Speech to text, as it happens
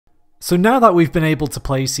So now that we've been able to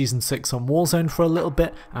play Season 6 on Warzone for a little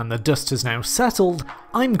bit and the dust has now settled,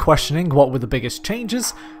 I'm questioning what were the biggest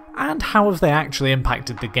changes and how have they actually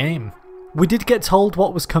impacted the game. We did get told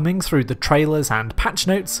what was coming through the trailers and patch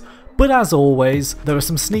notes, but as always, there were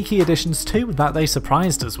some sneaky additions too that they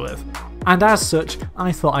surprised us with. And as such,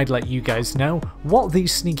 I thought I'd let you guys know what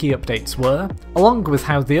these sneaky updates were, along with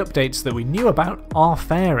how the updates that we knew about are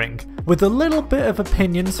faring, with a little bit of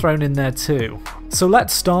opinion thrown in there too. So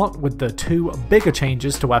let's start with the two bigger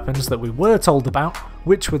changes to weapons that we were told about,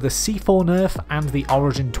 which were the C4 nerf and the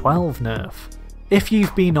Origin 12 nerf. If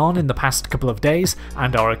you've been on in the past couple of days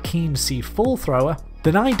and are a keen C4 thrower,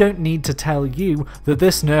 then I don't need to tell you that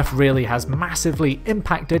this nerf really has massively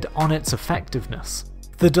impacted on its effectiveness.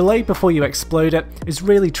 The delay before you explode it is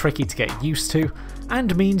really tricky to get used to,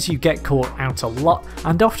 and means you get caught out a lot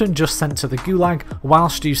and often just sent to the gulag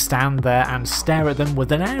whilst you stand there and stare at them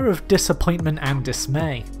with an air of disappointment and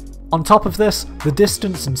dismay. On top of this, the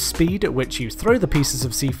distance and speed at which you throw the pieces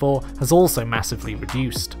of C4 has also massively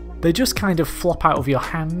reduced. They just kind of flop out of your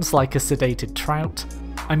hands like a sedated trout.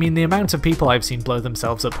 I mean, the amount of people I've seen blow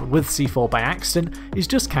themselves up with C4 by accident is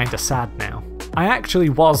just kinda sad now. I actually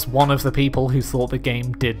was one of the people who thought the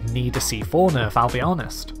game did need a C4 nerf, I'll be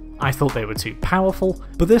honest. I thought they were too powerful,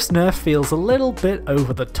 but this nerf feels a little bit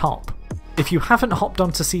over the top. If you haven't hopped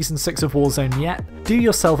onto Season 6 of Warzone yet, do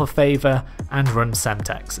yourself a favour and run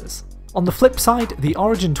Semtexes. On the flip side, the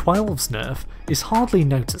Origin 12's nerf is hardly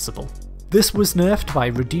noticeable. This was nerfed by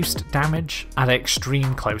reduced damage at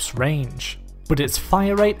extreme close range, but its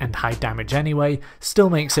fire rate and high damage anyway still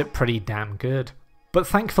makes it pretty damn good. But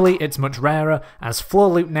thankfully it's much rarer as floor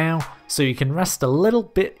loot now, so you can rest a little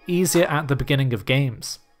bit easier at the beginning of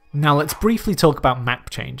games. Now let's briefly talk about map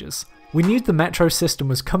changes. We knew the metro system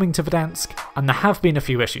was coming to Verdansk, and there have been a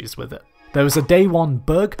few issues with it. There was a day one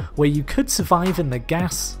bug where you could survive in the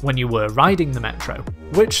gas when you were riding the metro,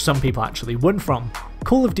 which some people actually won from.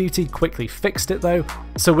 Call of Duty quickly fixed it though,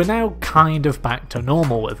 so we're now kind of back to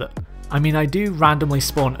normal with it. I mean, I do randomly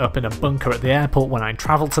spawn up in a bunker at the airport when I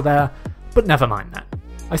travel to there, but never mind that.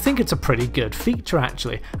 I think it's a pretty good feature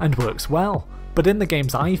actually, and works well. But in the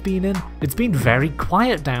games I've been in, it's been very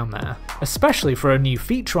quiet down there, especially for a new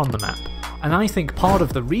feature on the map. And I think part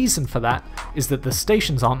of the reason for that is that the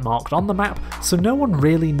stations aren't marked on the map, so no one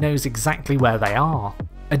really knows exactly where they are.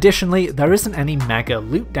 Additionally, there isn't any mega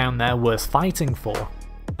loot down there worth fighting for.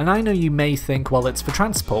 And I know you may think, well, it's for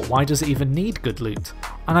transport, why does it even need good loot?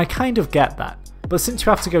 And I kind of get that, but since you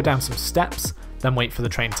have to go down some steps, then wait for the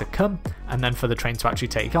train to come, and then for the train to actually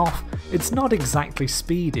take off, it's not exactly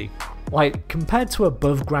speedy. Like, compared to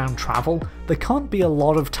above ground travel, there can't be a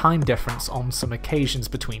lot of time difference on some occasions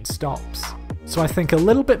between stops. So I think a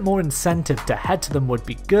little bit more incentive to head to them would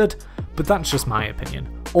be good, but that's just my opinion.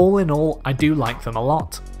 All in all, I do like them a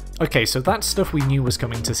lot. Okay, so that's stuff we knew was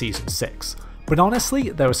coming to Season 6. But honestly,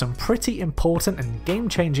 there were some pretty important and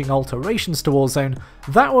game-changing alterations to Warzone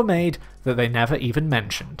that were made that they never even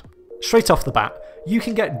mentioned. Straight off the bat, you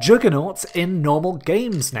can get juggernauts in normal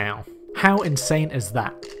games now. How insane is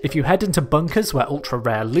that? If you head into bunkers where ultra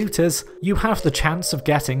rare loot is, you have the chance of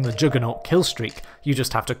getting the juggernaut killstreak. You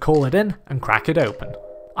just have to call it in and crack it open.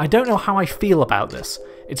 I don't know how I feel about this.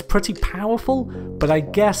 It's pretty powerful, but I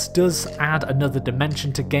guess does add another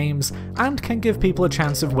dimension to games and can give people a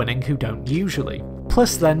chance of winning who don't usually.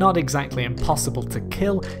 Plus, they're not exactly impossible to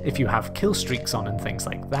kill if you have kill streaks on and things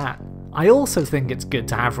like that. I also think it's good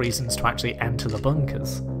to have reasons to actually enter the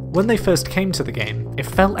bunkers. When they first came to the game, it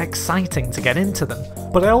felt exciting to get into them,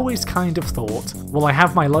 but I always kind of thought, well, I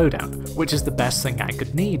have my loadout, which is the best thing I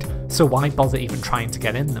could need, so why bother even trying to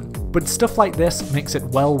get in them? But stuff like this makes it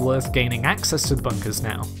well worth gaining access to the bunkers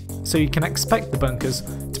now, so you can expect the bunkers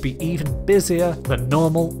to be even busier than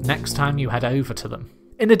normal next time you head over to them.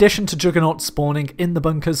 In addition to juggernauts spawning in the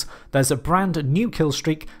bunkers, there's a brand new kill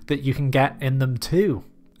streak that you can get in them too.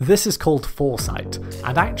 This is called Foresight,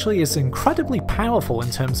 and actually is incredibly powerful in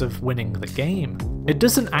terms of winning the game. It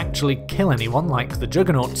doesn't actually kill anyone like the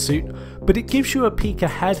Juggernaut suit, but it gives you a peek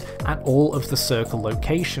ahead at all of the circle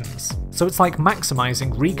locations, so it's like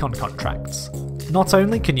maximising recon contracts. Not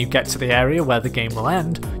only can you get to the area where the game will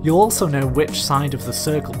end, you'll also know which side of the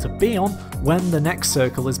circle to be on when the next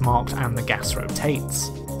circle is marked and the gas rotates.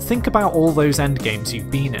 Think about all those endgames you've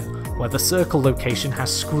been in, where the circle location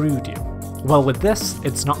has screwed you. Well, with this,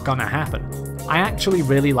 it's not gonna happen. I actually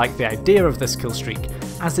really like the idea of this killstreak,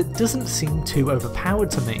 as it doesn't seem too overpowered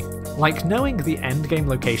to me. Like, knowing the endgame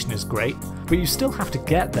location is great, but you still have to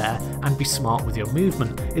get there and be smart with your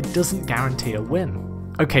movement. It doesn't guarantee a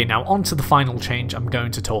win. Okay, now on to the final change I'm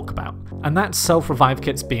going to talk about, and that's self-revive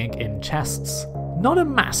kits being in chests. Not a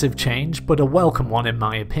massive change, but a welcome one in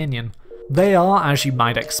my opinion. They are, as you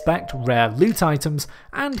might expect, rare loot items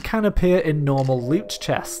and can appear in normal loot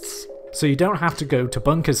chests, so you don't have to go to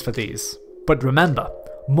bunkers for these. But remember,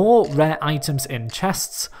 more rare items in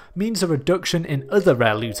chests means a reduction in other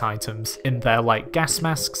rare loot items in there, like gas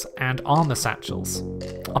masks and armor satchels.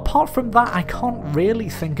 Apart from that, I can't really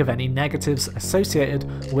think of any negatives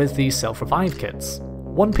associated with these self-revive kits.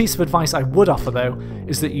 One piece of advice I would offer though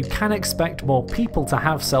is that you can expect more people to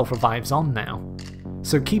have self-revives on now.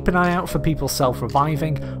 So keep an eye out for people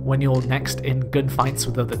self-reviving when you're next in gunfights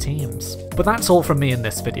with other teams. But that's all from me in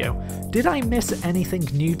this video. Did I miss anything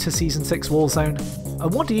new to Season 6 Warzone?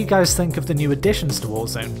 And what do you guys think of the new additions to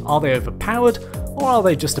Warzone? Are they overpowered, or are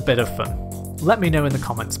they just a bit of fun? Let me know in the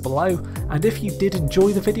comments below, and if you did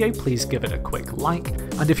enjoy the video, please give it a quick like,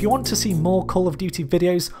 and if you want to see more Call of Duty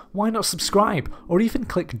videos, why not subscribe, or even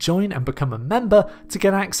click join and become a member to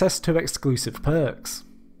get access to exclusive perks.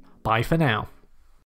 Bye for now.